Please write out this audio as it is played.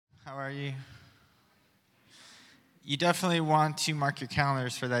How are you? You definitely want to mark your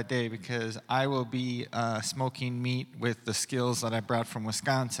calendars for that day because I will be smoking meat with the skills that I brought from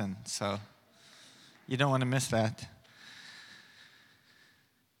Wisconsin. So you don't want to miss that.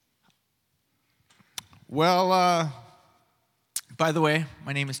 Well, by the way,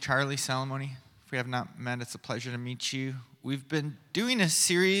 my name is Charlie Salamoni. If we have not met, it's a pleasure to meet you. We've been doing a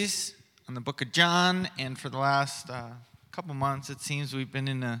series on the book of John, and for the last couple months, it seems we've been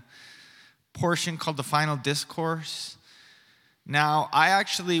in a portion called the Final Discourse. Now, I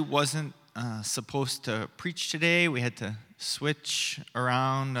actually wasn't supposed to preach today. We had to switch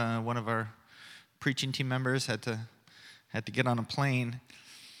around. One of our preaching team members had to get on a plane.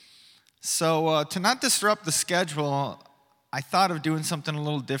 So to not disrupt the schedule, I thought of doing something a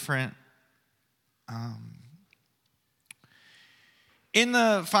little different. In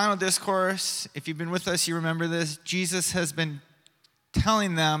the Final Discourse, if you've been with us, you remember this. Jesus has been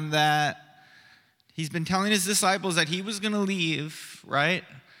telling them that he's been telling his disciples that he was going to leave, right?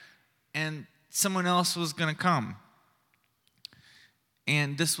 And someone else was going to come.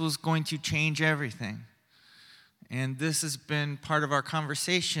 And this was going to change everything. And this has been part of our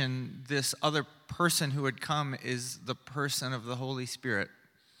conversation. This other person who had come is the person of the Holy Spirit.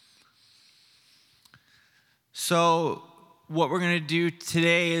 So what we're going to do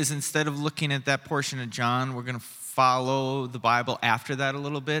today is, instead of looking at that portion of John, we're going to follow the Bible after that a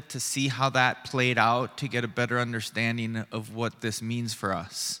little bit to see how that played out, to get a better understanding of what this means for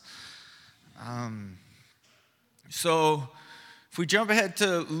us. So if we jump ahead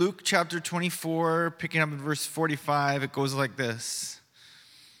to Luke chapter 24, picking up in verse 45, it goes like this.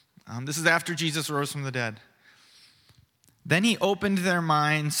 This is after Jesus rose from the dead. Then he opened their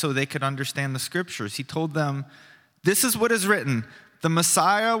minds so they could understand the scriptures. He told them, "This is what is written, the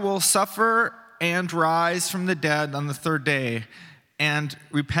Messiah will suffer and rise from the dead on the third day, and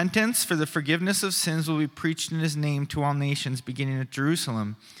repentance for the forgiveness of sins will be preached in his name to all nations, beginning at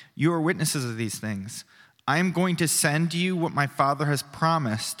Jerusalem. You are witnesses of these things. I am going to send you what my Father has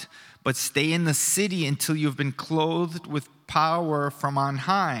promised, but stay in the city until you have been clothed with power from on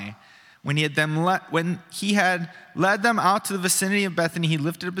high." When he had led them out to the vicinity of Bethany, he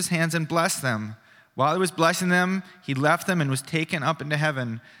lifted up his hands and blessed them. While he was blessing them, he left them and was taken up into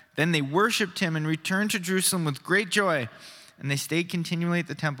heaven. Then they worshipped him and returned to Jerusalem with great joy, and they stayed continually at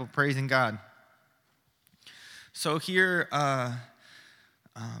the temple, praising God. So here,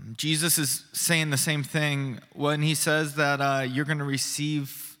 Jesus is saying the same thing when he says that you're going to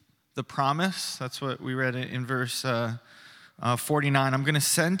receive the promise. That's what we read in verse 49. I'm going to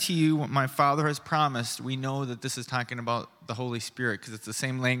send to you what my Father has promised. We know that this is talking about the Holy Spirit because it's the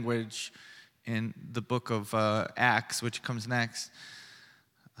same language in the book of Acts, which comes next.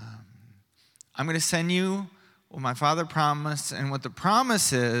 I'm going to send you what my Father promised, and what the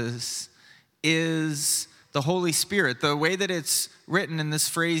promise is the Holy Spirit. The way that it's written in this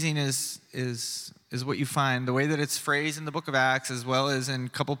phrasing is what you find. The way that it's phrased in the book of Acts, as well as in a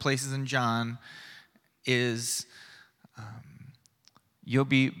couple places in John, is you'll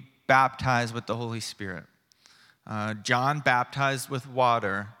be baptized with the Holy Spirit. John baptized with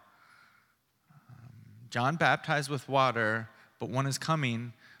water. John baptized with water, but one is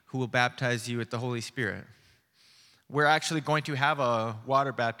coming who will baptize you with the Holy Spirit. We're actually going to have a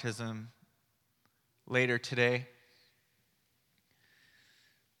water baptism later today.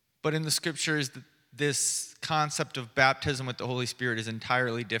 But in the scriptures, this concept of baptism with the Holy Spirit is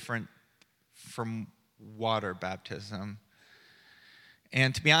entirely different from water baptism.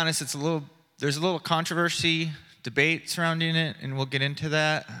 And to be honest, there's a little controversy, debate surrounding it, and we'll get into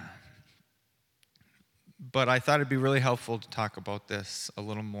that. But I thought it'd be really helpful to talk about this a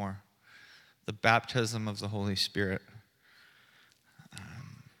little more. The baptism of the Holy Spirit.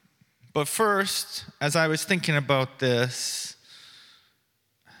 But first, as I was thinking about this,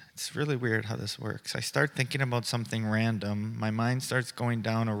 it's really weird how this works. I start thinking about something random. My mind starts going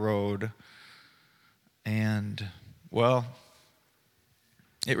down a road. And, well,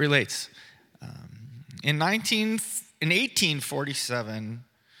 it relates. In 1847,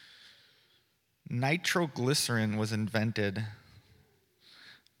 nitroglycerin was invented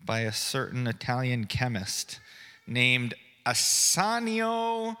by a certain Italian chemist named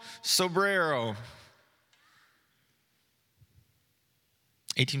Ascanio Sobrero.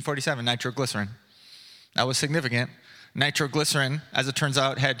 1847, nitroglycerin. That was significant. Nitroglycerin, as it turns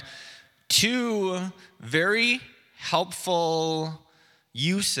out, had two very helpful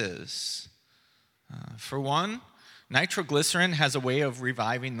uses. For one, nitroglycerin has a way of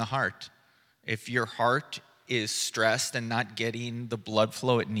reviving the heart. If your heart is stressed and not getting the blood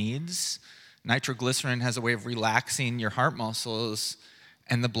flow it needs, nitroglycerin has a way of relaxing your heart muscles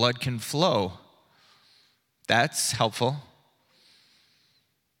and the blood can flow. That's helpful.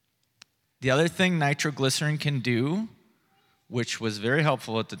 The other thing nitroglycerin can do, which was very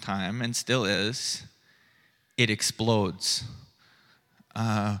helpful at the time and still is, it explodes.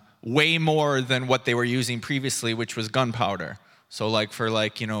 Way more than what they were using previously, which was gunpowder. So for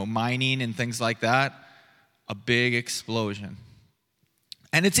mining and things like that, a big explosion.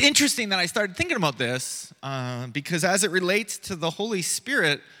 And it's interesting that I started thinking about this because as it relates to the Holy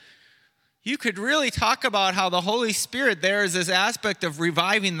Spirit, you could really talk about how the Holy Spirit, there is this aspect of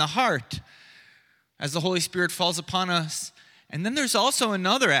reviving the heart as the Holy Spirit falls upon us. And then there's also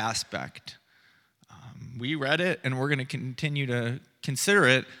another aspect. We read it, and we're going to continue to consider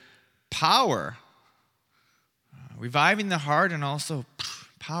it, power. Reviving the heart and also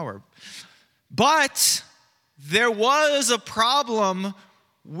power. But there was a problem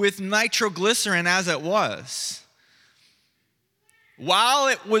with nitroglycerin as it was. While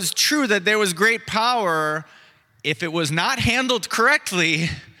it was true that there was great power, if it was not handled correctly,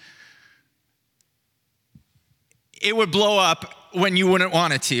 it would blow up when you wouldn't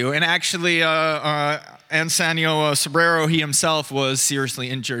want it to. And actually, Ansanio Sobrero, he himself was seriously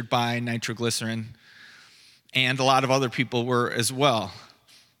injured by nitroglycerin. And a lot of other people were as well.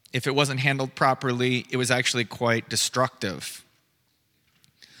 If it wasn't handled properly, it was actually quite destructive.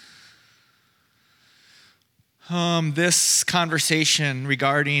 This conversation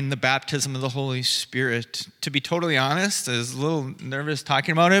regarding the baptism of the Holy Spirit, to be totally honest, I was a little nervous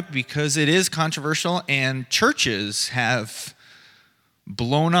talking about it because it is controversial and churches have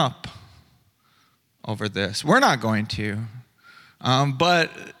blown up over this. We're not going to.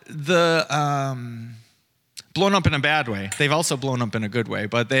 But blown up in a bad way. They've also blown up in a good way,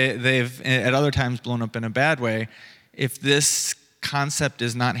 but they've at other times blown up in a bad way. If this concept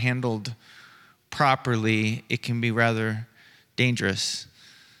is not handled properly, it can be rather dangerous.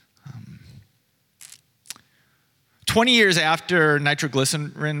 20 years after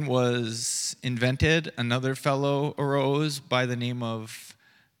nitroglycerin was invented, another fellow arose by the name of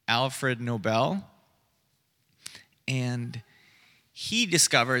Alfred Nobel. And he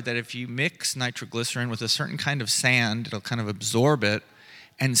discovered that if you mix nitroglycerin with a certain kind of sand, it'll kind of absorb it.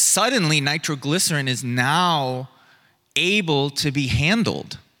 And suddenly nitroglycerin is now able to be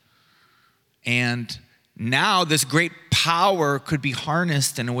handled. And now this great power could be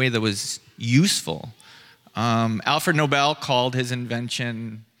harnessed in a way that was useful. Alfred Nobel called his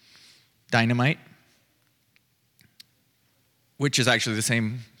invention dynamite, which is actually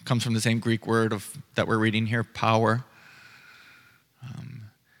comes from the same Greek word that we're reading here, power.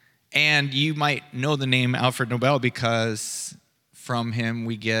 And you might know the name Alfred Nobel because from him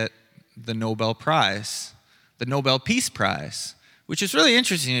we get the Nobel Prize, the Nobel Peace Prize, which is really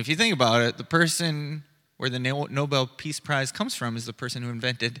interesting. If you think about it, the person where the Nobel Peace Prize comes from is the person who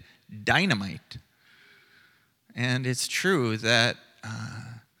invented dynamite. And it's true that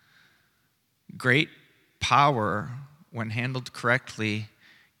great power, when handled correctly,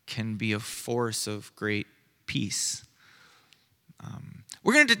 can be a force of great peace.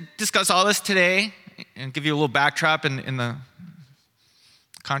 We're going to discuss all this today and give you a little backdrop in the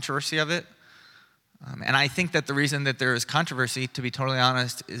controversy of it. And I think that the reason that there is controversy, to be totally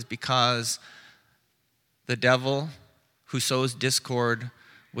honest, is because the devil who sows discord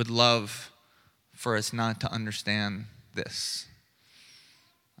would love for us not to understand this.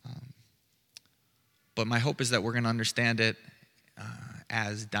 But my hope is that we're going to understand it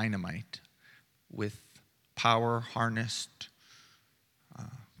as dynamite with power harnessed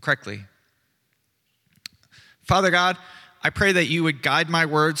correctly. Father God, I pray that you would guide my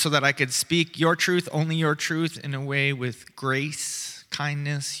words so that I could speak your truth, only your truth, in a way with grace,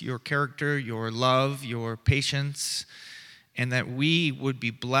 kindness, your character, your love, your patience, and that we would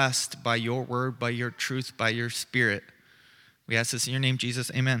be blessed by your word, by your truth, by your spirit. We ask this in your name, Jesus.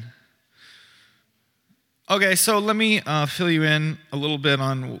 Amen. Okay, so let me fill you in a little bit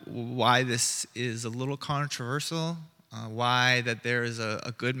on why this is a little controversial, why that there is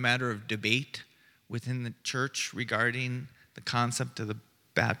a good matter of debate within the church regarding the concept of the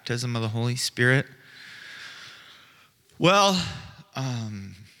baptism of the Holy Spirit. Well,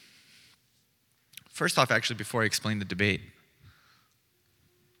 first off, actually, before I explain the debate,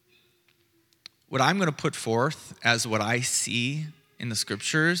 what I'm going to put forth as what I see in the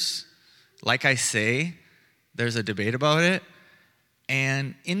scriptures, like I say, there's a debate about it.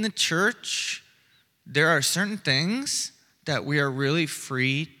 And in the church, there are certain things that we are really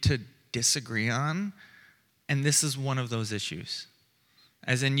free to disagree on. And this is one of those issues.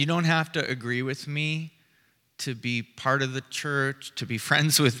 As in, you don't have to agree with me to be part of the church, to be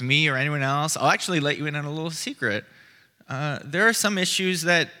friends with me or anyone else. I'll actually let you in on a little secret. there are some issues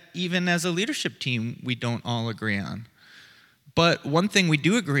that even as a leadership team, we don't all agree on. But one thing we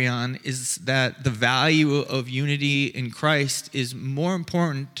do agree on is that the value of unity in Christ is more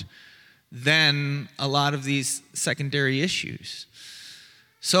important than a lot of these secondary issues.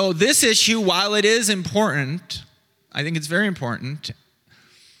 So this issue, while it is important, I think it's very important,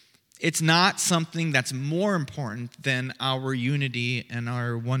 it's not something that's more important than our unity and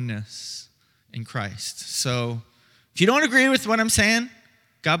our oneness in Christ. So if you don't agree with what I'm saying,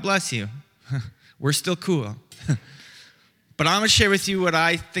 God bless you. We're still cool. But I'm going to share with you what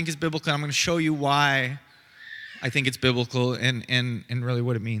I think is biblical. I'm going to show you why I think it's biblical and really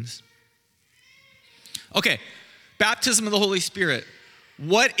what it means. Okay, baptism of the Holy Spirit.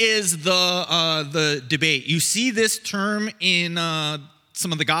 What is the debate? You see this term in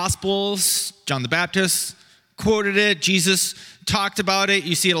some of the Gospels. John the Baptist quoted it. Jesus talked about it.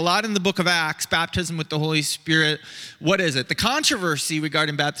 You see it a lot in the book of Acts, baptism with the Holy Spirit. What is it? The controversy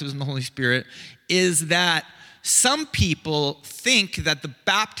regarding baptism of the Holy Spirit is that some people think that the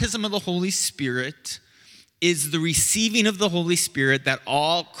baptism of the Holy Spirit is the receiving of the Holy Spirit that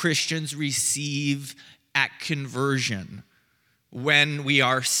all Christians receive at conversion when we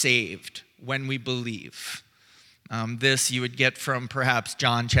are saved, when we believe. This you would get from perhaps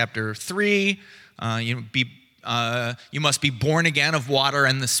John chapter 3. You must be born again of water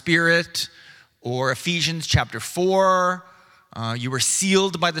and the Spirit. Or Ephesians chapter 4. You were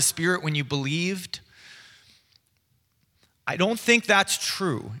sealed by the Spirit when you believed. I don't think that's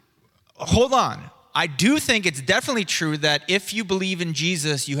true. Hold on. I do think it's definitely true that if you believe in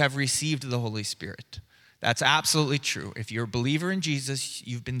Jesus, you have received the Holy Spirit. That's absolutely true. If you're a believer in Jesus,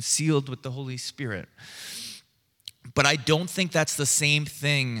 you've been sealed with the Holy Spirit. But I don't think that's the same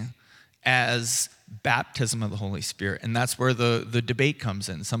thing as baptism of the Holy Spirit. And that's where the debate comes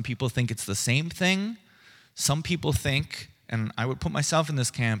in. Some people think it's the same thing. Some people think, and I would put myself in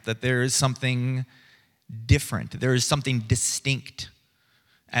this camp, that there is something different. There is something distinct.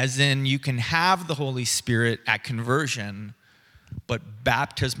 As in, you can have the Holy Spirit at conversion, but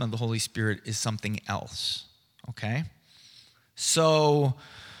baptism of the Holy Spirit is something else. Okay? So,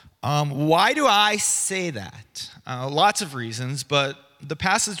 why do I say that? Lots of reasons, but the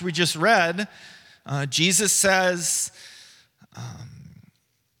passage we just read, Jesus says,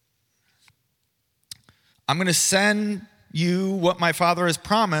 I'm going to send you what my Father has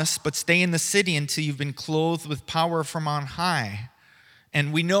promised, but stay in the city until you've been clothed with power from on high.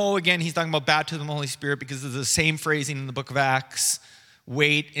 And we know, again, he's talking about baptism of the Holy Spirit because of the same phrasing in the book of Acts.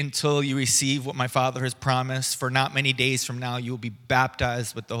 Wait until you receive what my Father has promised, for not many days from now you will be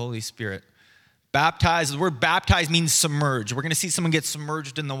baptized with the Holy Spirit. Baptized, the word baptized means submerge. We're going to see someone get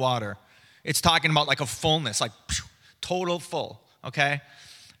submerged in the water. It's talking about like a fullness, like total full, okay?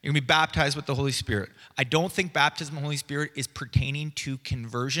 You're going to be baptized with the Holy Spirit. I don't think baptism of the Holy Spirit is pertaining to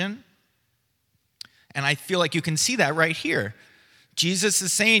conversion. And I feel like you can see that right here. Jesus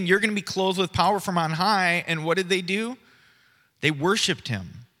is saying you're going to be clothed with power from on high. And what did they do? They worshiped him,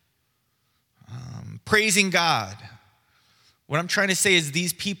 praising God. What I'm trying to say is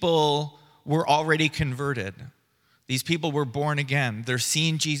these people were already converted. These people were born again. They're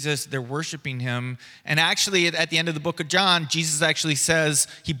seeing Jesus. They're worshiping him. And actually, at the end of the book of John, Jesus actually says,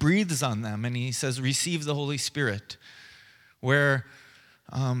 he breathes on them, and he says, receive the Holy Spirit. Where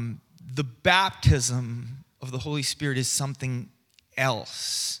the baptism of the Holy Spirit is something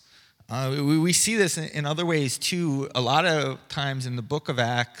else. We see this in other ways, too. A lot of times in the book of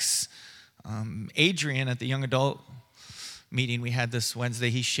Acts, Adrian, at the young adult meeting we had this Wednesday,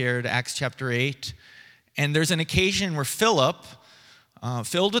 he shared Acts chapter 8. And there's an occasion where Philip,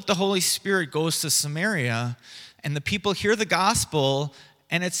 filled with the Holy Spirit, goes to Samaria, and the people hear the gospel,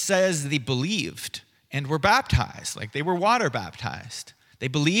 and it says they believed and were baptized, like they were water baptized. They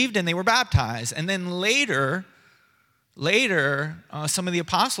believed and they were baptized. And then later, some of the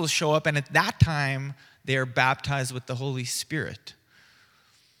apostles show up, and at that time, they are baptized with the Holy Spirit.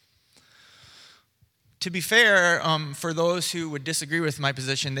 To be fair, for those who would disagree with my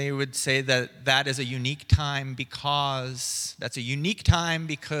position, they would say that that is a unique time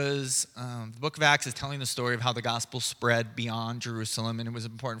because the book of Acts is telling the story of how the gospel spread beyond Jerusalem, and it was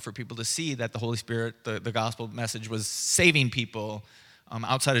important for people to see that the Holy Spirit, the gospel message, was saving people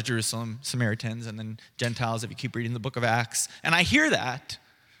outside of Jerusalem, Samaritans, and then Gentiles, if you keep reading the book of Acts. And I hear that.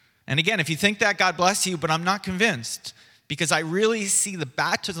 And again, if you think that, God bless you, but I'm not convinced. Because I really see the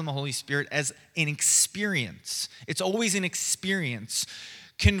baptism of the Holy Spirit as an experience. It's always an experience.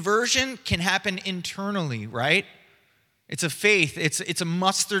 Conversion can happen internally, right? It's a faith. It's a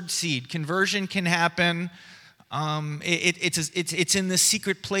mustard seed. Conversion can happen. It's in the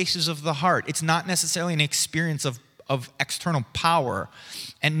secret places of the heart. It's not necessarily an experience of of external power.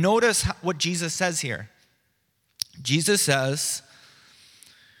 And notice what Jesus says here. Jesus says,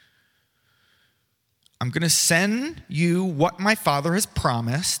 I'm going to send you what my Father has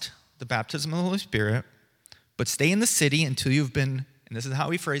promised, the baptism of the Holy Spirit, but stay in the city until you've been, and this is how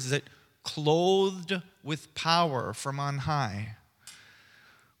he phrases it, clothed with power from on high.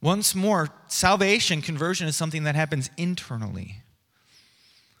 Once more, salvation, conversion is something that happens internally.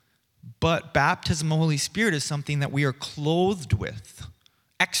 But baptism of the Holy Spirit is something that we are clothed with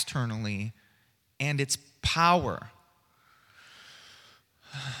externally, and its power.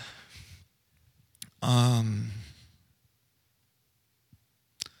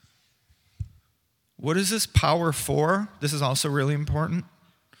 What is this power for? This is also really important.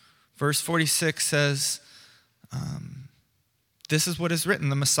 Verse 46 says, this is what is written,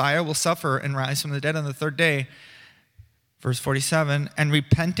 the Messiah will suffer and rise from the dead on the third day. Verse 47, and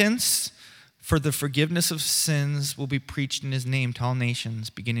repentance for the forgiveness of sins will be preached in his name to all nations,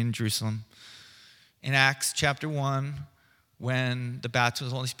 beginning in Jerusalem. In Acts chapter 1, when the baptism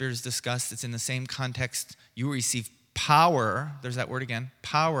of the Holy Spirit is discussed, it's in the same context. You will receive power, there's that word again,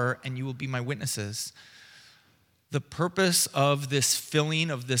 power, and you will be my witnesses. The purpose of this filling,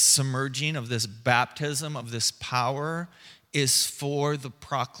 of this submerging, of this baptism, of this power is for the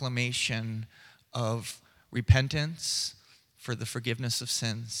proclamation of repentance, for the forgiveness of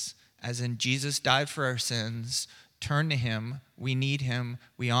sins. As in, Jesus died for our sins. Turn to him. We need him.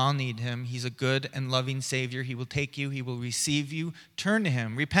 We all need him. He's a good and loving Savior. He will take you. He will receive you. Turn to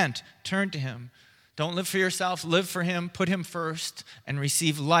him. Repent. Turn to him. Don't live for yourself. Live for him. Put him first and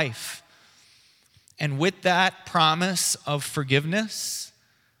receive life. And with that promise of forgiveness,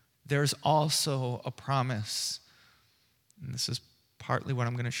 there's also a promise. And this is partly what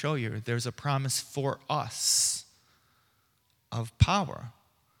I'm going to show you. There's a promise for us of power.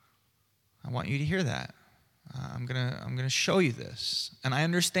 I want you to hear that. I'm gonna show you this. And I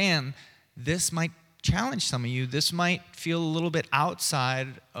understand this might challenge some of you. This might feel a little bit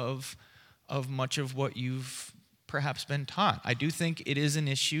outside of much of what you've perhaps been taught. I do think it is an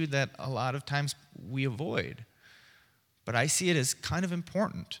issue that a lot of times we avoid. But I see it as kind of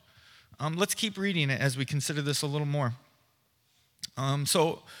important. Let's keep reading it as we consider this a little more.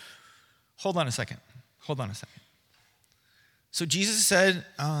 So hold on a second. So Jesus said,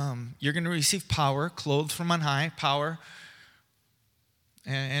 you're going to receive power, clothed from on high, power.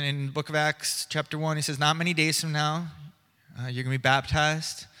 And in the book of Acts, chapter 1, he says, not many days from now, you're going to be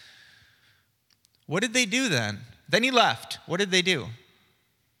baptized. What did they do then? Then he left. What did they do?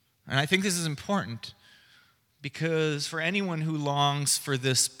 And I think this is important because for anyone who longs for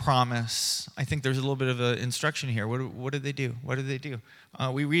this promise, I think there's a little bit of an instruction here. What did they do?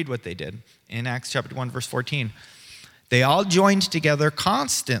 We read what they did in Acts chapter 1, verse 14. They all joined together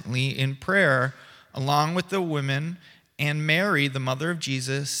constantly in prayer along with the women and Mary, the mother of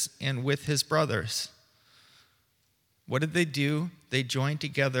Jesus, and with his brothers. What did they do? They joined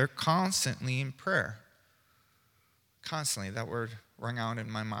together constantly in prayer. Constantly, that word rang out in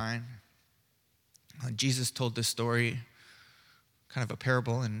my mind. Jesus told this story, kind of a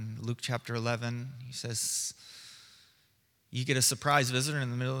parable in Luke chapter 11. He says, you get a surprise visitor in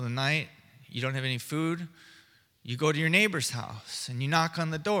the middle of the night. You don't have any food. You go to your neighbor's house and you knock on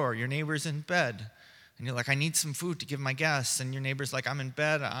the door. Your neighbor's in bed. And you're like, I need some food to give my guests. And your neighbor's like, I'm in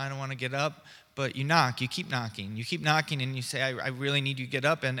bed. I don't want to get up. But you knock. You keep knocking. And you say, I really need you to get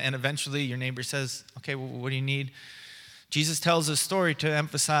up. And eventually your neighbor says, okay, well, what do you need? Jesus tells a story to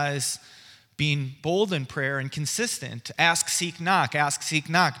emphasize being bold in prayer and consistent. Ask, seek, knock. Ask, seek,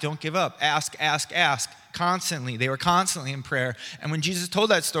 knock. Don't give up. Ask, ask, ask. Constantly. They were constantly in prayer. And when Jesus told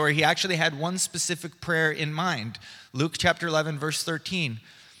that story, he actually had one specific prayer in mind. Luke chapter 11, verse 13.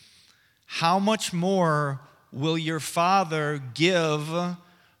 How much more will your Father give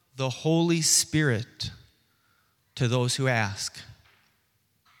the Holy Spirit to those who ask?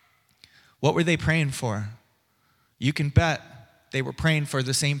 What were they praying for? You can bet they were praying for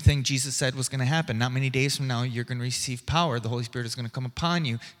the same thing Jesus said was going to happen. Not many days from now, you're going to receive power. The Holy Spirit is going to come upon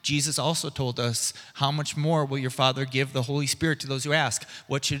you. Jesus also told us, how much more will your Father give the Holy Spirit to those who ask?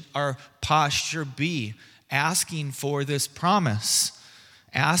 What should our posture be? Asking for this promise.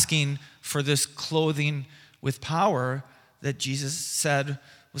 Asking for this clothing with power that Jesus said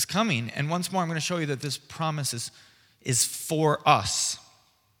was coming. And once more, I'm going to show you that this promise is for us.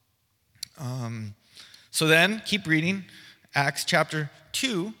 So then, keep reading. Acts chapter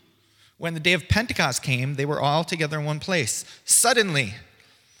 2, when the day of Pentecost came, they were all together in one place. Suddenly,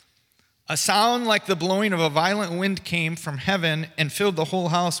 a sound like the blowing of a violent wind came from heaven and filled the whole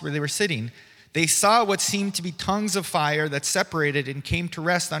house where they were sitting. They saw what seemed to be tongues of fire that separated and came to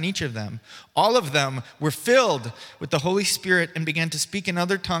rest on each of them. All of them were filled with the Holy Spirit and began to speak in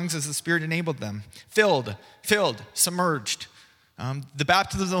other tongues as the Spirit enabled them. Filled, submerged. The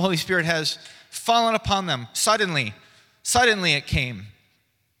baptism of the Holy Spirit has fallen upon them suddenly. Suddenly it came.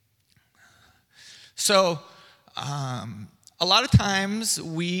 So, a lot of times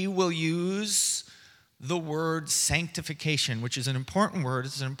we will use the word sanctification, which is an important word.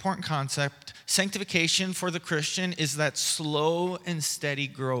 It's an important concept. Sanctification for the Christian is that slow and steady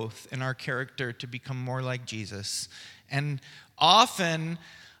growth in our character to become more like Jesus. And often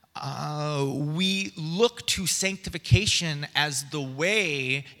we look to sanctification as the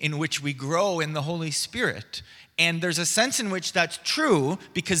way in which we grow in the Holy Spirit. And there's a sense in which that's true,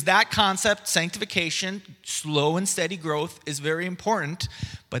 because that concept, sanctification, slow and steady growth, is very important,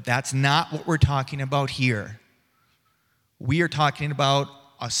 but that's not what we're talking about here. We are talking about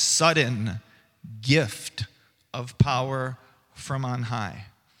a sudden gift of power from on high.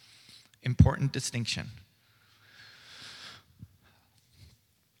 Important distinction.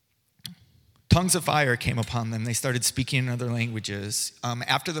 Tongues of fire came upon them. They started speaking in other languages.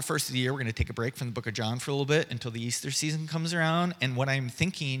 After the first of the year, we're going to take a break from the book of John for a little bit until the Easter season comes around. And what I'm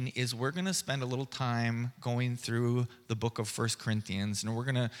thinking is we're going to spend a little time going through the book of 1 Corinthians, and we're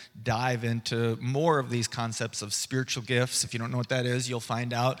going to dive into more of these concepts of spiritual gifts. If you don't know what that is, you'll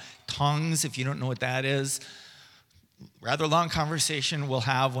find out. Tongues, if you don't know what that is. Rather long conversation we'll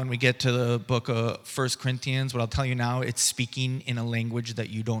have when we get to the book of 1 Corinthians. What I'll tell you now, it's speaking in a language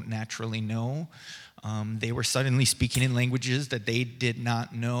that you don't naturally know. They were suddenly speaking in languages that they did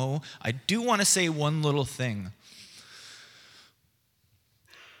not know. I do want to say one little thing.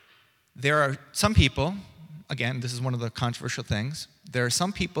 There are some people, again, this is one of the controversial things. There are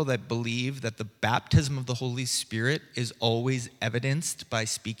some people that believe that the baptism of the Holy Spirit is always evidenced by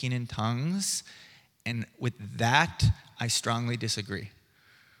speaking in tongues. And with that, I strongly disagree.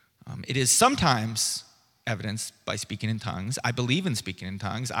 It is sometimes evidenced by speaking in tongues. I believe in speaking in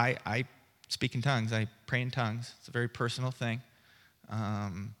tongues. I speak in tongues. I pray in tongues. It's a very personal thing.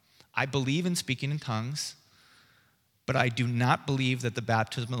 I believe in speaking in tongues, but I do not believe that the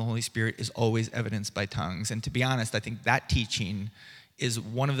baptism of the Holy Spirit is always evidenced by tongues. And to be honest, I think that teaching is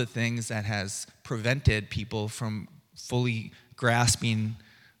one of the things that has prevented people from fully grasping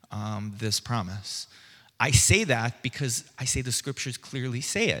this promise. I say that because I say the scriptures clearly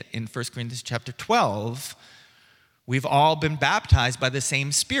say it. In 1 Corinthians chapter 12, we've all been baptized by the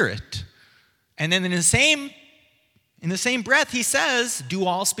same Spirit. And then in the same breath, he says, do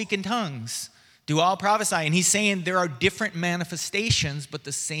all speak in tongues? Do all prophesy? And he's saying there are different manifestations, but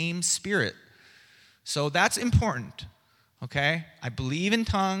the same Spirit. So that's important. Okay, I believe in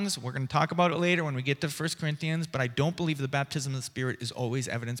tongues. We're going to talk about it later when we get to 1 Corinthians, but I don't believe the baptism of the Spirit is always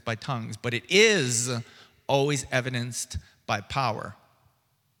evidenced by tongues, but it is always evidenced by power.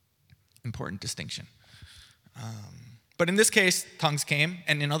 Important distinction. But in this case, tongues came,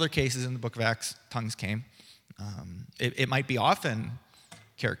 and in other cases in the book of Acts, tongues came. It might be often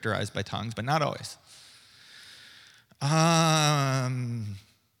characterized by tongues, but not always.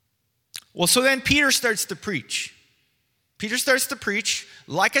 Well, so then Peter starts to preach.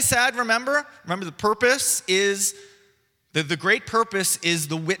 Like I said, remember the purpose is, the great purpose is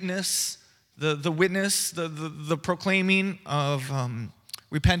the witness, the proclaiming of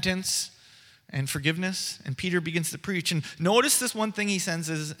repentance and forgiveness. And Peter begins to preach. And notice this one thing he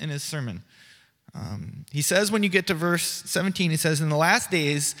says in his sermon. He says, when you get to verse 17, he says, in the last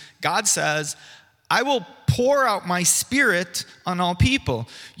days, God says, I will pour out my Spirit on all people.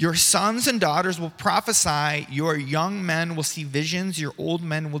 Your sons and daughters will prophesy. Your young men will see visions. Your old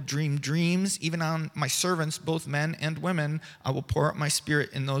men will dream dreams. Even on my servants, both men and women, I will pour out my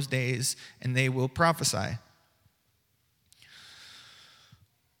Spirit in those days, and they will prophesy.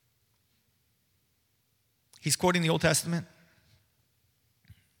 He's quoting the Old Testament.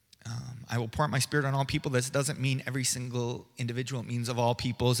 I will pour out my Spirit on all people. This doesn't mean every single individual. It means of all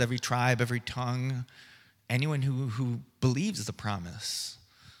peoples, every tribe, every tongue, anyone who believes the promise.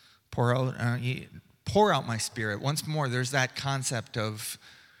 Pour out my Spirit. Once more, there's that concept of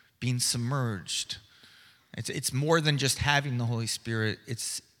being submerged. It's more than just having the Holy Spirit.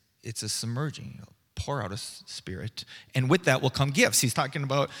 It's a submerging. Pour out a Spirit. And with that will come gifts. He's talking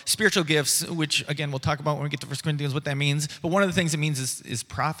about spiritual gifts, which, again, we'll talk about when we get to 1 Corinthians, what that means. But one of the things it means is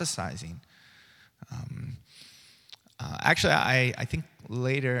prophesying. Actually, I think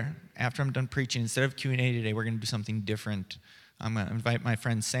later, after I'm done preaching, instead of Q&A today, we're going to do something different. I'm going to invite my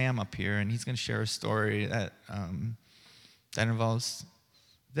friend Sam up here, and he's going to share a story that involves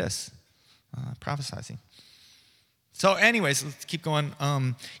this, prophesying. So anyways, let's keep going.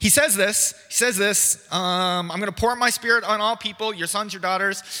 He says this, I'm going to pour out my spirit on all people, your sons, your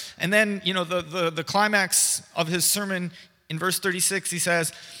daughters. And then, the climax of his sermon in verse 36, he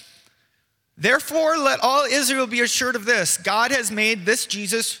says, therefore, let all Israel be assured of this. God has made this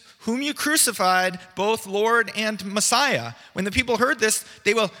Jesus, whom you crucified, both Lord and Messiah. When the people heard this,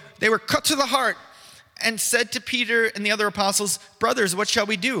 they were cut to the heart and said to Peter and the other apostles, brothers, what shall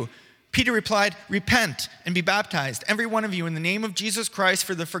we do? Peter replied, repent and be baptized, every one of you, in the name of Jesus Christ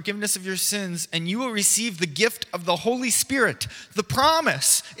for the forgiveness of your sins, and you will receive the gift of the Holy Spirit. The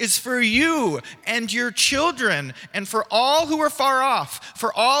promise is for you and your children, and for all who are far off,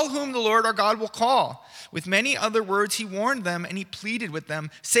 for all whom the Lord our God will call. With many other words he warned them, and he pleaded with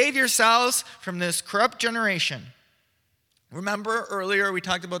them, save yourselves from this corrupt generation. Remember earlier, we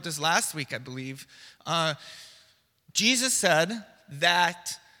talked about this last week, I believe. Jesus said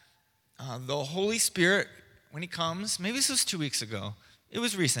that the Holy Spirit, when he comes, maybe this was 2 weeks ago, it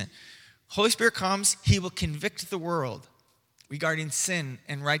was recent. Holy Spirit comes, he will convict the world regarding sin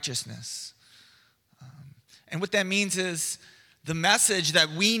and righteousness. And what that means is the message that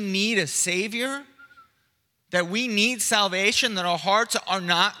we need a Savior, that we need salvation, that our hearts are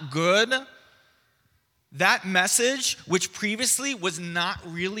not good. That message, which previously was not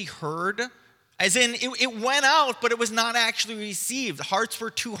really heard, as in, it went out, but it was not actually received. Hearts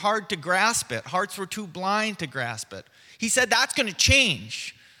were too hard to grasp it. Hearts were too blind to grasp it. He said that's going to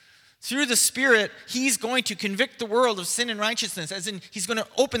change. Through the Spirit, he's going to convict the world of sin and righteousness. As in, he's going to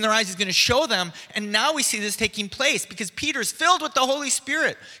open their eyes, he's going to show them. And now we see this taking place because Peter's filled with the Holy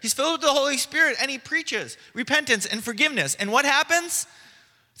Spirit. He's filled with the Holy Spirit, and he preaches repentance and forgiveness. And what happens?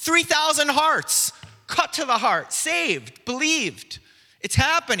 3,000 hearts cut to the heart, saved, believed. It's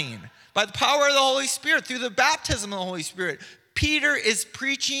happening. By the power of the Holy Spirit, through the baptism of the Holy Spirit. Peter is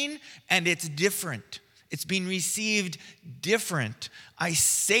preaching, and it's different. It's being received different. I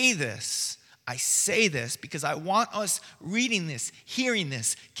say this because I want us reading this, hearing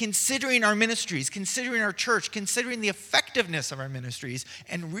this, considering our ministries, considering our church, considering the effectiveness of our ministries,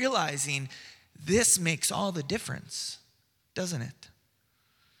 and realizing this makes all the difference, doesn't it?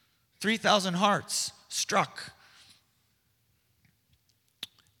 3,000 hearts struck.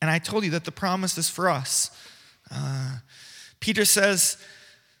 And I told you that the promise is for us. Peter says,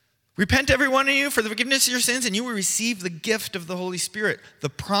 repent every one of you for the forgiveness of your sins, and you will receive the gift of the Holy Spirit. The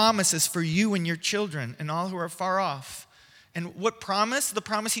promise is for you and your children and all who are far off. And what promise? The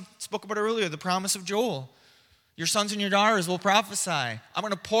promise he spoke about earlier, the promise of Joel. Your sons and your daughters will prophesy. I'm going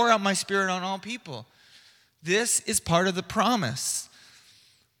to pour out my spirit on all people. This is part of the promise.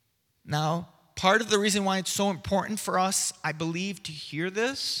 Now, part of the reason why it's so important for us, I believe, to hear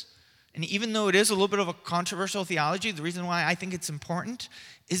this, and even though it is a little bit of a controversial theology, the reason why I think it's important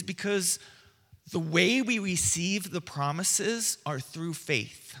is because the way we receive the promises are through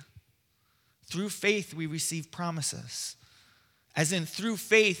faith. Through faith, we receive promises. As in, through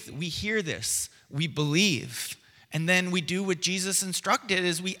faith, we hear this, we believe, and then we do what Jesus instructed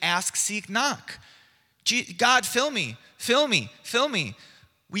is we ask, seek, knock. God, fill me, fill me, fill me.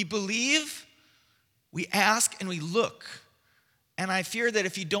 We believe, we ask, and we look. And I fear that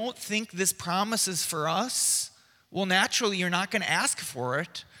if you don't think this promise is for us, well, naturally, you're not going to ask for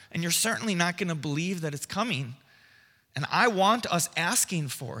it, and you're certainly not going to believe that it's coming. And I want us asking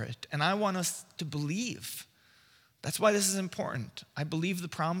for it, and I want us to believe. That's why this is important. I believe the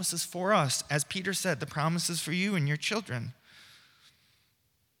promise is for us. As Peter said, the promise is for you and your children.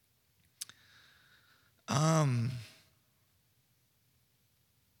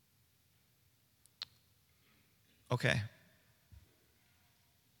 Okay.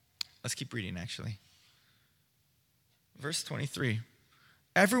 Let's keep reading, actually. Verse 23.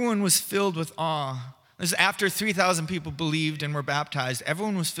 Everyone was filled with awe. This is after 3,000 people believed and were baptized.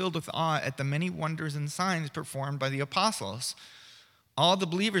 Everyone was filled with awe at the many wonders and signs performed by the apostles. All the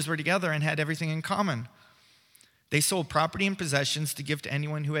believers were together and had everything in common. They sold property and possessions to give to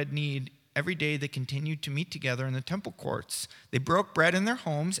anyone who had need. Every day they continued to meet together in the temple courts. They broke bread in their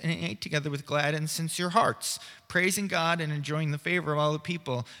homes and ate together with glad and sincere hearts, praising God and enjoying the favor of all the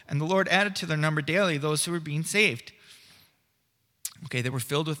people. And the Lord added to their number daily those who were being saved. Okay, they were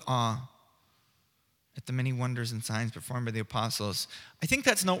filled with awe at the many wonders and signs performed by the apostles. I think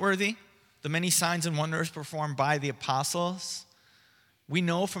that's noteworthy, the many signs and wonders performed by the apostles. We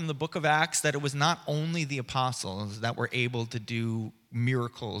know from the book of Acts that it was not only the apostles that were able to do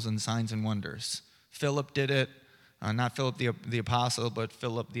miracles and signs and wonders. Philip did it, not Philip the apostle, but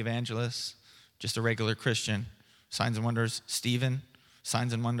Philip the evangelist, just a regular Christian. Signs and wonders. Stephen,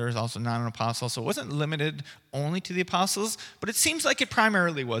 signs and wonders, also not an apostle. So it wasn't limited only to the apostles, but it seems like it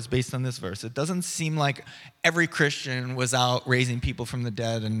primarily was based on this verse. It doesn't seem like every Christian was out raising people from the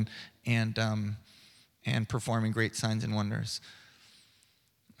dead and performing great signs and wonders.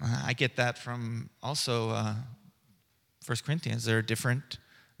 I get that from also 1 Corinthians. There are different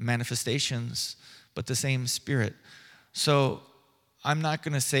manifestations, but the same Spirit. So I'm not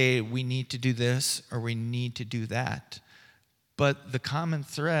going to say we need to do this or we need to do that. But the common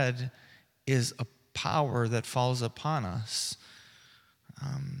thread is a power that falls upon us,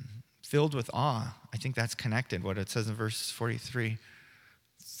 filled with awe. I think that's connected, what it says in verse 43.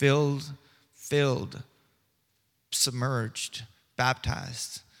 Filled, submerged,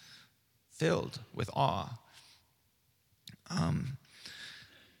 baptized, filled with awe.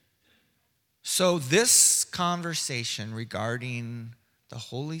 So this conversation regarding the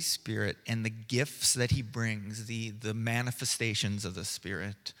Holy Spirit and the gifts that he brings, the manifestations of the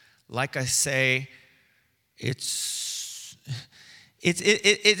Spirit, like I say, it's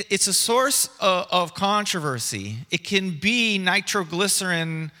a source of controversy. It can be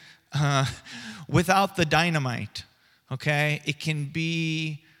nitroglycerin without the dynamite, okay? It can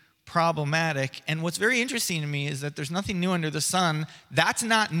be problematic. And what's very interesting to me is that there's nothing new under the sun. That's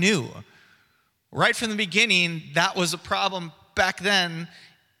not new. Right from the beginning, that was a problem back then.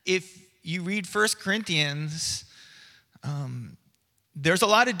 If you read 1 Corinthians, there's a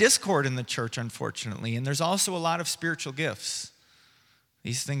lot of discord in the church, unfortunately, and there's also a lot of spiritual gifts.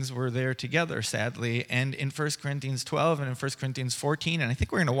 These things were there together, sadly, and in 1 Corinthians 12 and in 1 Corinthians 14, and I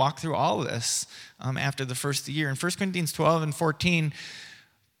think we're going to walk through all of this after the first year. In 1 Corinthians 12 and 14,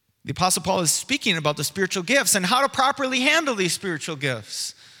 the Apostle Paul is speaking about the spiritual gifts and how to properly handle these spiritual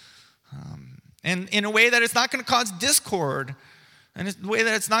gifts. And in a way that it's not going to cause discord, and in a way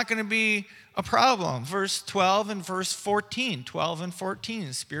that it's not going to be a problem. Verse 12 and verse 14. 12 and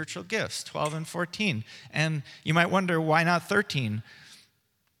 14, spiritual gifts, 12 and 14. And you might wonder, why not 13?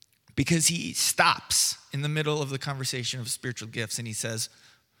 Because he stops in the middle of the conversation of spiritual gifts and he says,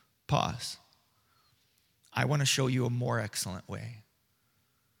 pause. I want to show you a more excellent way.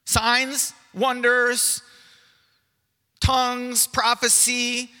 Signs, wonders, tongues,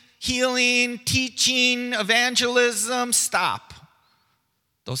 prophecy, healing, teaching, evangelism, stop.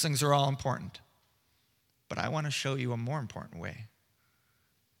 Those things are all important. But I want to show you a more important way.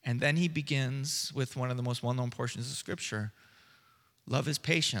 And then he begins with one of the most well-known portions of Scripture. Love is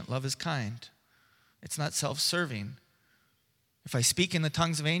patient. Love is kind. It's not self-serving. If I speak in the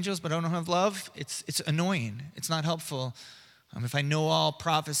tongues of angels but I don't have love, it's annoying. It's not helpful. If I know all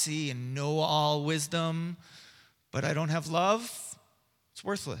prophecy and know all wisdom, but I don't have love, it's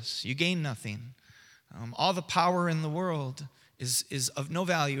worthless. You gain nothing. All the power in the world is of no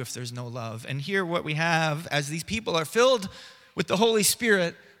value if there's no love. And here what we have, as these people are filled with the Holy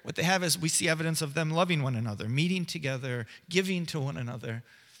Spirit, what they have is we see evidence of them loving one another, meeting together, giving to one another.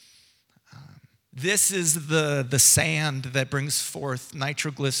 This is the sand that brings forth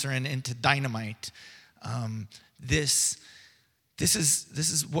nitroglycerin into dynamite. This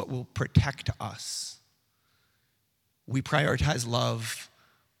is what will protect us. We prioritize love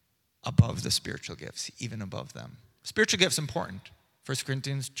above the spiritual gifts, even above them. Spiritual gifts important. 1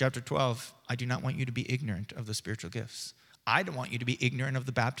 Corinthians chapter 12, I do not want you to be ignorant of the spiritual gifts. I don't want you to be ignorant of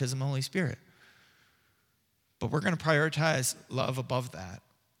the baptism of the Holy Spirit. But we're going to prioritize love above that.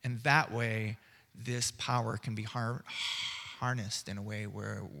 And that way, this power can be harnessed in a way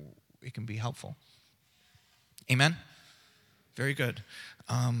where it can be helpful. Amen? Very good.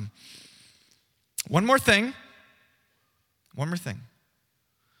 One more thing.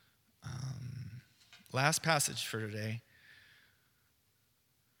 Last passage for today.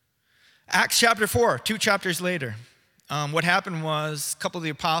 Acts chapter 4, 2 chapters later. What happened was a couple of the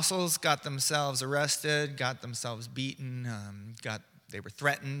apostles got themselves arrested, got themselves beaten, they were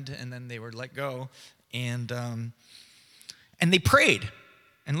threatened, and then they were let go. And they prayed.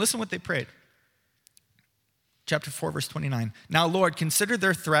 And listen what they prayed. Chapter 4, verse 29. Now, Lord, consider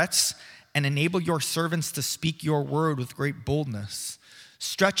their threats and enable your servants to speak your word with great boldness.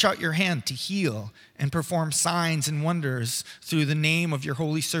 Stretch out your hand to heal and perform signs and wonders through the name of your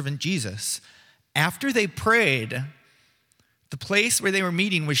holy servant Jesus. After they prayed, the place where they were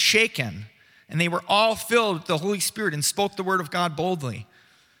meeting was shaken, and they were all filled with the Holy Spirit and spoke the word of God boldly.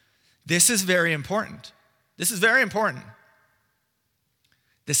 This is very important. This is very important.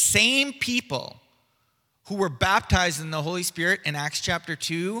 The same people who were baptized in the Holy Spirit in Acts chapter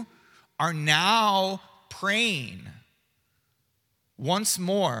 2 are now praying once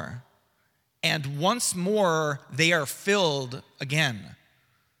more, and once more they are filled again.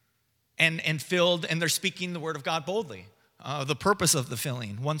 And filled, and they're speaking the word of God boldly. The purpose of the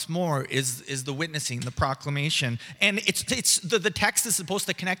filling, once more, is the witnessing, the proclamation. And the text is supposed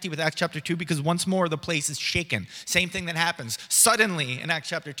to connect you with Acts chapter 2 because once more the place is shaken. Same thing that happens. Suddenly in Acts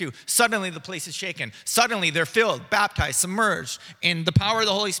chapter 2, suddenly the place is shaken. Suddenly they're filled, baptized, submerged in the power of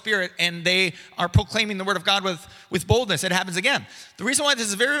the Holy Spirit, and they are proclaiming the word of God with boldness. It happens again. The reason why this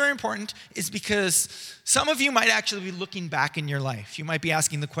is very, very important is because some of you might actually be looking back in your life. You might be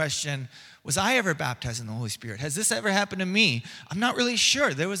asking the question, was I ever baptized in the Holy Spirit? Has this ever happened to me? I'm not really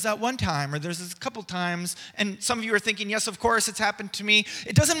sure. There was that one time, or there's a couple times, and some of you are thinking, yes, of course, it's happened to me.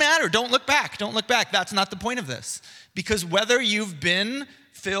 It doesn't matter. Don't look back. Don't look back. That's not the point of this. Because whether you've been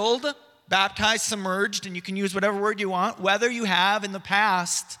filled, baptized, submerged, and you can use whatever word you want, whether you have in the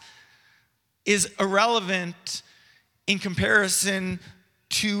past is irrelevant in comparison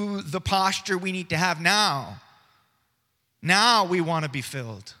to the posture we need to have now. Now we want to be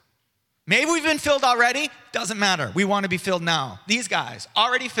filled. Maybe we've been filled already. Doesn't matter. We want to be filled now. These guys,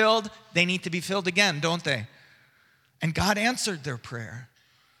 already filled, they need to be filled again, don't they? And God answered their prayer.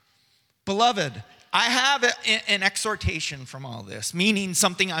 Beloved, I have an exhortation from all this, meaning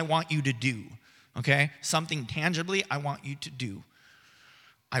something I want you to do, okay? Something tangibly I want you to do.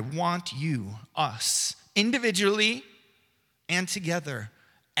 I want you, us, individually and together,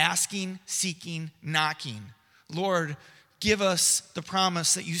 asking, seeking, knocking. Lord, give us the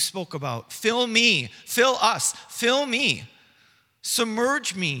promise that you spoke about. Fill me, fill us, fill me.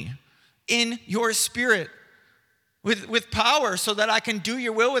 Submerge me in your spirit with power so that I can do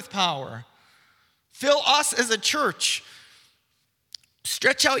your will with power. Fill us as a church.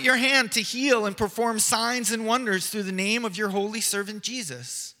 Stretch out your hand to heal and perform signs and wonders through the name of your holy servant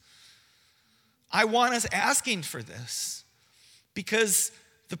Jesus. I want us asking for this because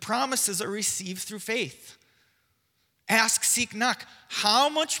the promises are received through faith. Ask, seek, knock. How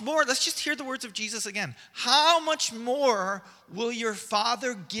much more? Let's just hear the words of Jesus again. How much more will your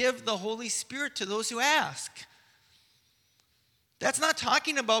Father give the Holy Spirit to those who ask? That's not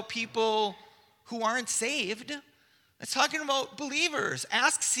talking about people who aren't saved. It's talking about believers.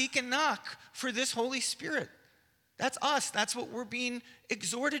 Ask, seek, and knock for this Holy Spirit. That's us. That's what we're being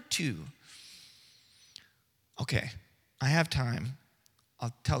exhorted to. Okay, I have time.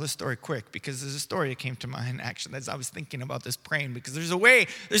 I'll tell this story quick because there's a story that came to mind actually as I was thinking about this praying, because there's a way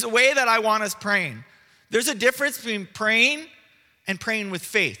that I want us praying. There's a difference between praying and praying with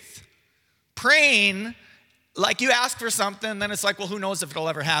faith. Praying, like you ask for something, then it's like, well, who knows if it'll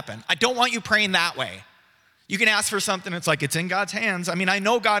ever happen. I don't want you praying that way. You can ask for something, it's like it's in God's hands. I mean, I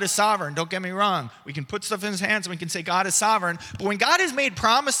know God is sovereign, don't get me wrong. We can put stuff in his hands and we can say God is sovereign, but when God has made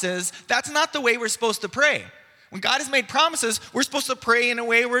promises, that's not the way we're supposed to pray. When God has made promises, we're supposed to pray in a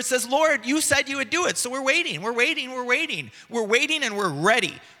way where it says, Lord, you said you would do it. So we're waiting. We're waiting and we're ready.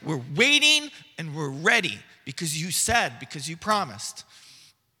 We're waiting and we're ready because you said, because you promised.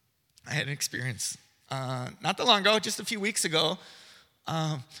 I had an experience not that long ago, just a few weeks ago.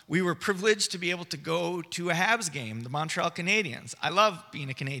 We were privileged to be able to go to a Habs game, the Montreal Canadiens. I love being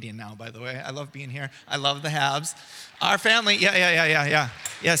a Canadian now, by the way. I love being here. I love the Habs. Our family, yeah.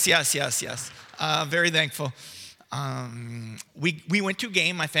 Yes. Very thankful. We went to a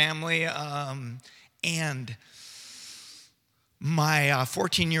game, my family, and my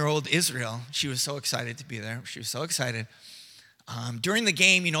 14-year-old Israel, she was so excited to be there. She was so excited. During the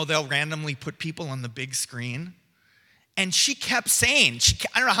game, they'll randomly put people on the big screen. And she kept saying,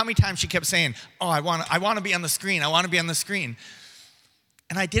 I don't know how many times she kept saying, oh, I want to be on the screen. I want to be on the screen.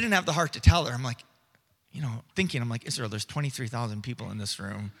 And I didn't have the heart to tell her. I'm like, Israel, there's 23,000 people in this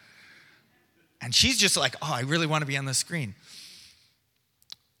room. And she's just like, oh, I really want to be on the screen.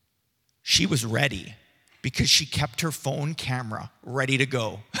 She was ready because she kept her phone camera ready to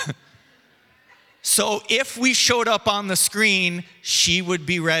go. So if we showed up on the screen, she would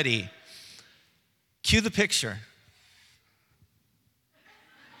be ready. Cue the picture.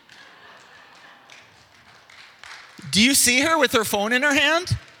 Do you see her with her phone in her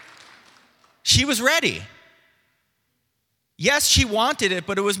hand? She was ready. Yes, she wanted it,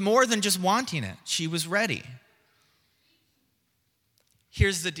 but it was more than just wanting it. She was ready.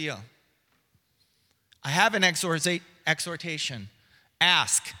 Here's the deal. I have an exhortation.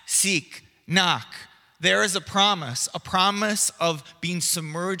 Ask, seek, knock. There is a promise of being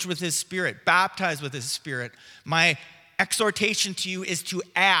submerged with his Spirit, baptized with his Spirit. My exhortation to you is to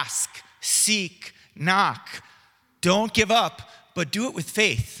ask, seek, knock. Don't give up, but do it with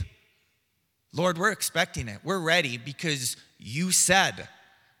faith. Lord, we're expecting it. We're ready because you said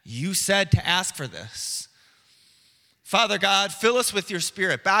to ask for this. Father God, fill us with your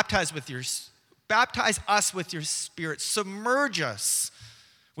Spirit. Baptize us with your Spirit. Submerge us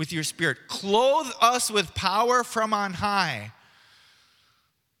with your Spirit. Clothe us with power from on high.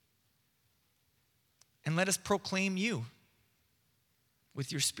 And let us proclaim you.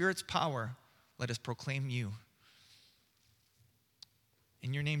 With your Spirit's power, let us proclaim you.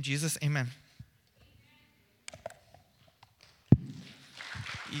 In your name, Jesus, amen.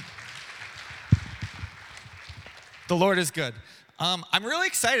 The Lord is good. I'm really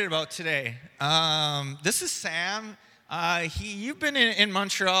excited about today. This is Sam. You've been in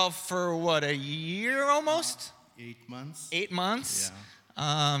Montreal for what, a year almost? 8 months. 8 months.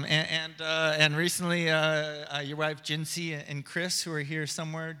 Yeah. And recently, your wife Jinsey and Chris, who are here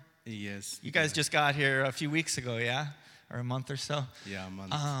somewhere. Yes. You guys just got here a few weeks ago, yeah, or a month or so. Yeah, a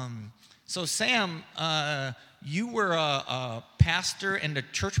month. So Sam, you were a pastor and a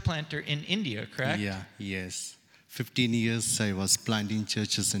church planter in India, correct? Yeah. Yes. 15 years I was planting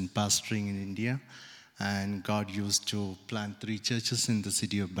churches and pastoring in India, and God used to plant 3 churches in the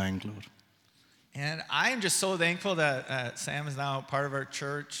city of Bangalore. And I am just so thankful that Sam is now part of our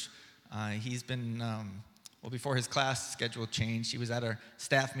church. He's been, before his class schedule changed, he was at our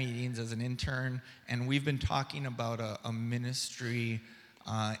staff meetings as an intern, and we've been talking about a ministry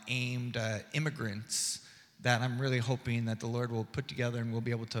aimed at immigrants that I'm really hoping that the Lord will put together and we'll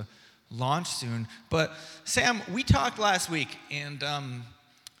be able to launch soon. But Sam, we talked last week, and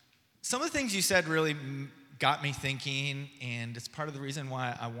some of the things you said really got me thinking, and it's part of the reason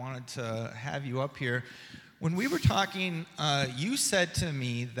why I wanted to have you up here. When we were talking, you said to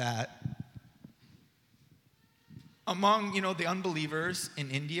me that among, the unbelievers in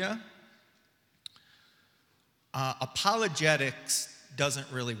India, apologetics doesn't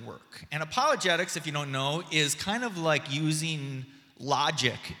really work. And apologetics, if you don't know, is kind of like using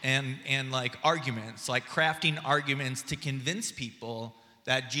logic and like arguments, like crafting arguments to convince people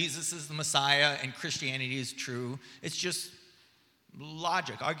that Jesus is the Messiah and Christianity is true. It's just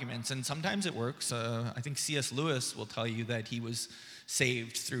logic, arguments, and sometimes it works. I think C.S. Lewis will tell you that he was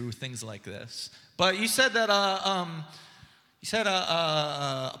saved through things like this. But you said that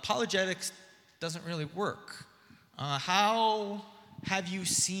apologetics doesn't really work. How have you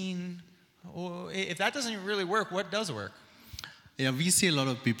seen? If that doesn't really work, what does work? Yeah, we see a lot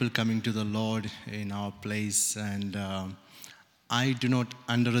of people coming to the Lord in our place, and I do not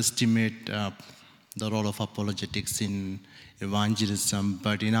underestimate the role of apologetics in evangelism,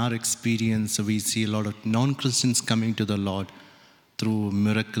 but in our experience, we see a lot of non-Christians coming to the Lord through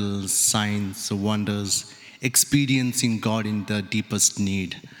miracles, signs, wonders, experiencing God in the deepest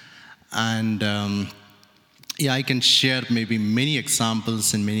need. And I can share maybe many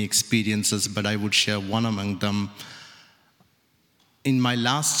examples and many experiences, but I would share one among them. In my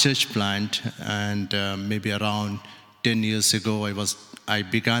last church plant, and maybe around 10 years ago, I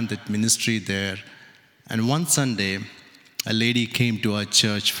began that ministry there. And one Sunday, a lady came to our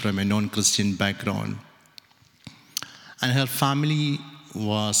church from a non-Christian background. And her family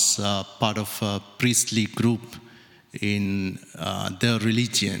was part of a priestly group in their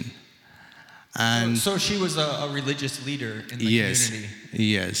religion. And so she was a religious leader in the community.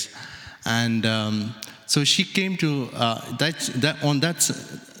 Yes. And so she came to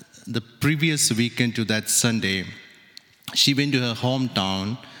the previous weekend to that Sunday. She went to her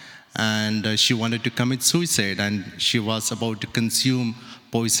hometown, and she wanted to commit suicide, and she was about to consume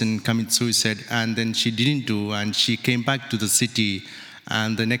poison, commit suicide, and then she didn't do, and she came back to the city,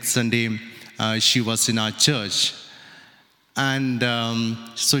 and the next Sunday she was in our church. And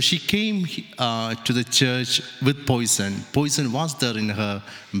so she came to the church with poison. Poison was there in her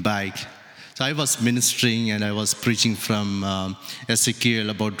bag. So I was ministering and I was preaching from Ezekiel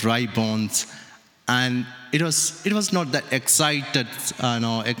about dry bones, and it was not that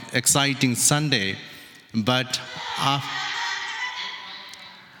exciting Sunday, but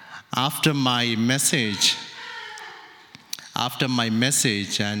after my message,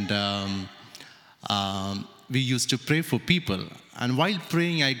 and we used to pray for people. And while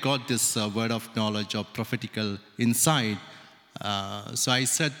praying, I got this word of knowledge or prophetical insight. So I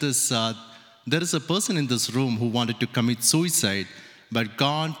said this, there is a person in this room who wanted to commit suicide, but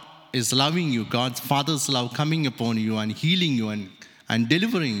God is loving you. God's Father's love coming upon you and healing you and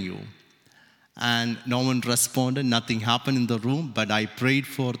delivering you. And no one responded. Nothing happened in the room, but I prayed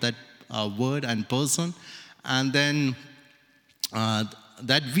for that word and person. And then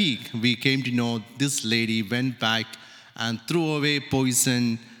that week, we came to know this lady went back and threw away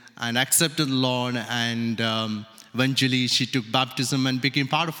poison and accepted the Lord. And eventually, she took baptism and became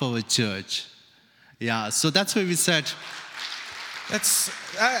part of our church. Yeah, so that's why we said. That's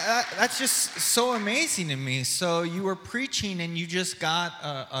just so amazing to me. So you were preaching and you just got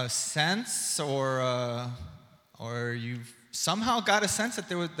a sense, or somehow got a sense that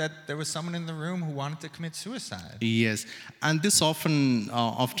there was someone in the room who wanted to commit suicide. Yes, and this often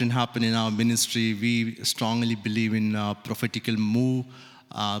happen in our ministry. We strongly believe in prophetical move,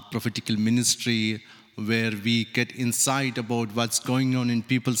 prophetical ministry, where we get insight about what's going on in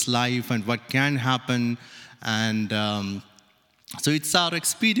people's life and what can happen, and so it's our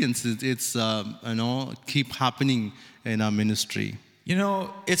experience. It's keep happening in our ministry. You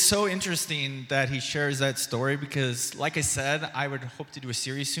know, it's so interesting that he shares that story because, like I said, I would hope to do a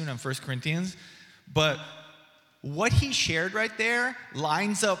series soon on 1 Corinthians. But what he shared right there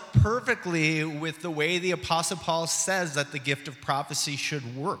lines up perfectly with the way the Apostle Paul says that the gift of prophecy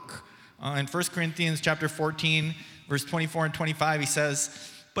should work. In 1 Corinthians chapter 14, verse 24 and 25, he says,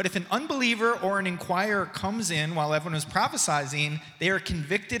 "But if an unbeliever or an inquirer comes in while everyone is prophesying, they are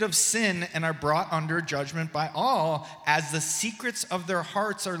convicted of sin and are brought under judgment by all, as the secrets of their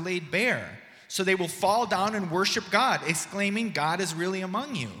hearts are laid bare. So they will fall down and worship God, exclaiming, 'God is really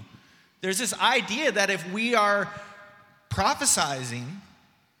among you.'" There's this idea that if we are prophesying,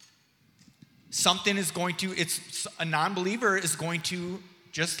 a non-believer is going to,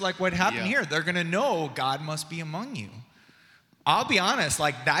 just like what happened here, they're going to know God must be among you. I'll be honest,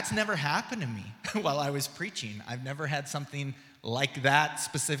 that's never happened to me while I was preaching. I've never had something like that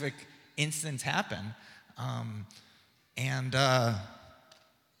specific instance happen.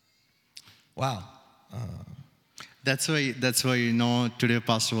 Wow. That's why today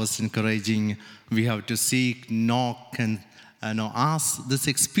Pastor was encouraging, we have to seek, knock, and ask this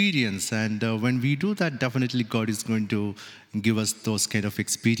experience. And when we do that, definitely God is going to give us those kind of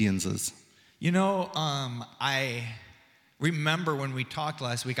experiences. You know, I remember when we talked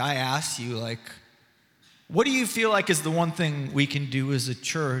last week, I asked you, what do you feel like is the one thing we can do as a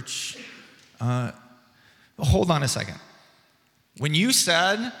church? Hold on a second. When you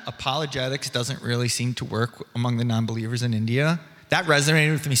said apologetics doesn't really seem to work among the non-believers in India, that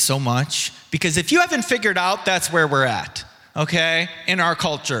resonated with me so much, because if you haven't figured out, that's where we're at, okay, in our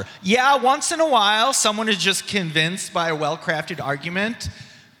culture. Yeah, once in a while, someone is just convinced by a well-crafted argument,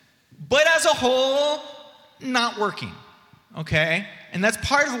 but as a whole, not working. Okay? And that's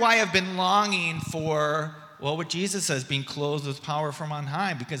part of why I've been longing for, what Jesus says, being clothed with power from on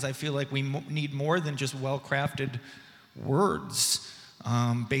high, because I feel like we need more than just well-crafted words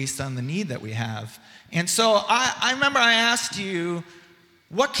based on the need that we have. And so I remember I asked you,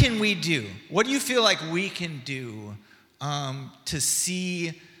 what can we do? What do you feel like we can do to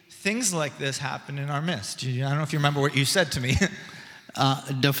see things like this happen in our midst? I don't know if you remember what you said to me.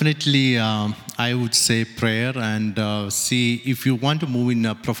 Definitely, I would say prayer, and see, if you want to move in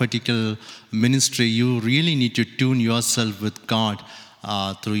a prophetical ministry, you really need to tune yourself with God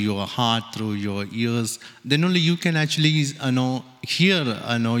through your heart, through your ears. Then only you can actually hear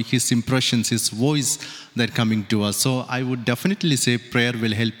His impressions, His voice that coming to us. So I would definitely say prayer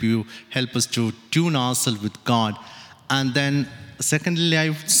will help us to tune ourselves with God. And then secondly, I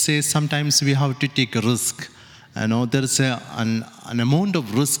would say sometimes we have to take a risk. There's an amount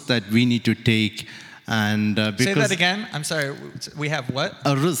of risk that we need to take. And because say that again. I'm sorry. We have what?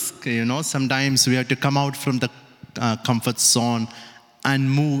 A risk. Sometimes we have to come out from the comfort zone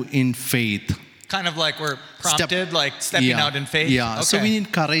and move in faith. Kind of like we're prompted, stepping out in faith? Yeah, okay. So we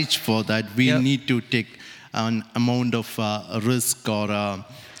need courage for that. We need to take an amount of risk or a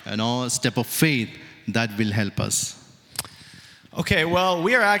step of faith that will help us. Okay, well,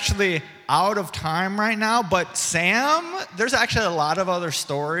 we are actually out of time right now, but Sam, there's actually a lot of other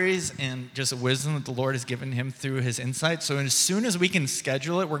stories and just wisdom that the Lord has given him through his insight. So as soon as we can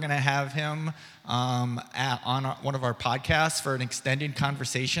schedule it, we're going to have him on one of our podcasts for an extended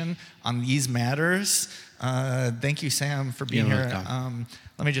conversation on these matters. Thank you, Sam, for being here.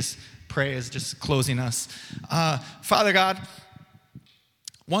 Let me just pray as just closing us. Father God,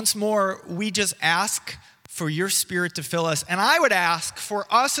 once more, we just ask for your Spirit to fill us. And I would ask for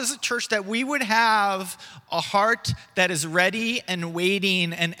us as a church that we would have a heart that is ready and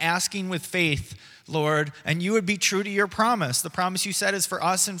waiting and asking with faith, Lord, and you would be true to your promise. The promise you said is for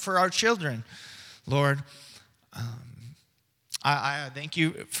us and for our children. Lord, I thank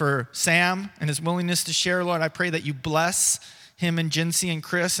you for Sam and his willingness to share, Lord. I pray that you bless him and Jinsey and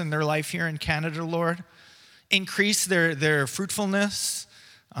Chris and their life here in Canada, Lord. Increase their fruitfulness,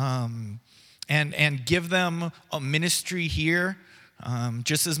 and give them a ministry here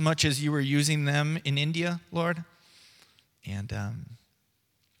just as much as you were using them in India, Lord. And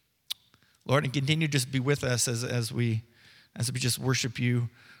Lord, and continue to just be with us as we just worship you,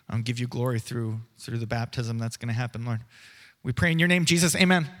 give you glory through the baptism that's going to happen, Lord. We pray in your name, Jesus.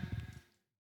 Amen.